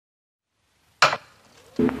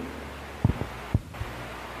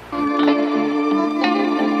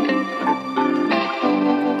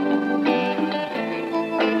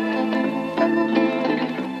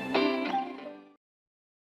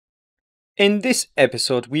In this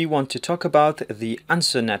episode, we want to talk about the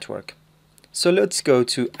answer network. So let's go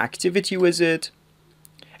to Activity Wizard.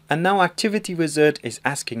 And now Activity Wizard is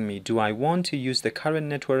asking me, do I want to use the current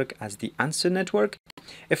network as the answer network?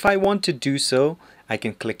 If I want to do so, I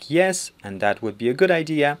can click yes, and that would be a good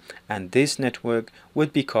idea. And this network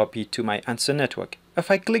would be copied to my answer network. If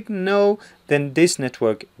I click no, then this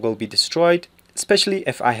network will be destroyed. Especially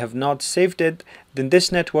if I have not saved it, then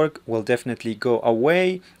this network will definitely go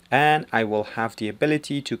away and I will have the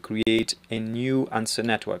ability to create a new answer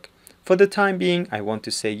network. For the time being, I want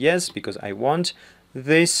to say yes because I want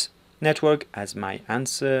this network as my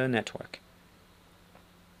answer network.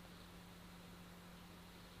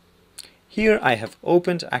 Here I have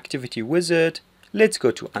opened Activity Wizard. Let's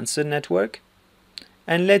go to Answer Network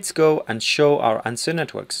and let's go and show our answer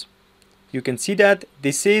networks. You can see that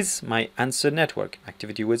this is my answer network,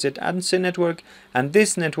 Activity Wizard answer network, and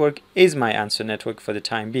this network is my answer network for the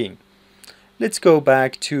time being. Let's go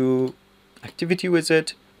back to Activity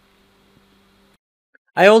Wizard.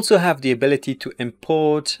 I also have the ability to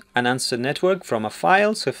import an answer network from a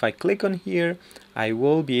file. So if I click on here, I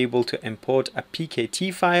will be able to import a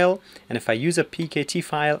PKT file. And if I use a PKT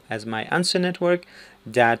file as my answer network,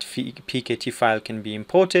 that PKT file can be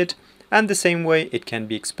imported. And the same way it can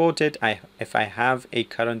be exported. If I have a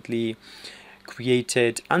currently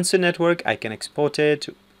created answer network, I can export it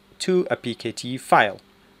to a PKT file.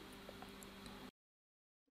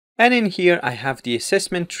 And in here I have the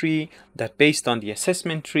assessment tree that based on the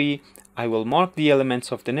assessment tree, I will mark the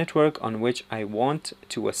elements of the network on which I want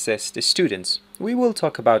to assess the students. We will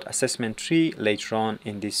talk about assessment tree later on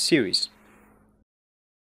in this series.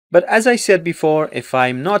 But as I said before, if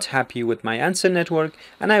I'm not happy with my answer network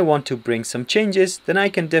and I want to bring some changes, then I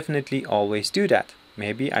can definitely always do that.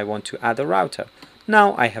 Maybe I want to add a router.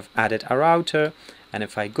 Now I have added a router, and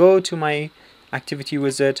if I go to my Activity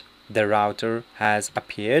Wizard, the router has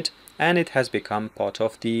appeared and it has become part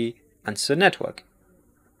of the answer network.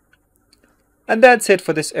 And that's it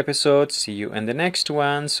for this episode. See you in the next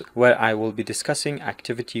ones where I will be discussing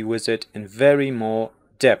Activity Wizard in very more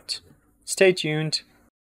depth. Stay tuned.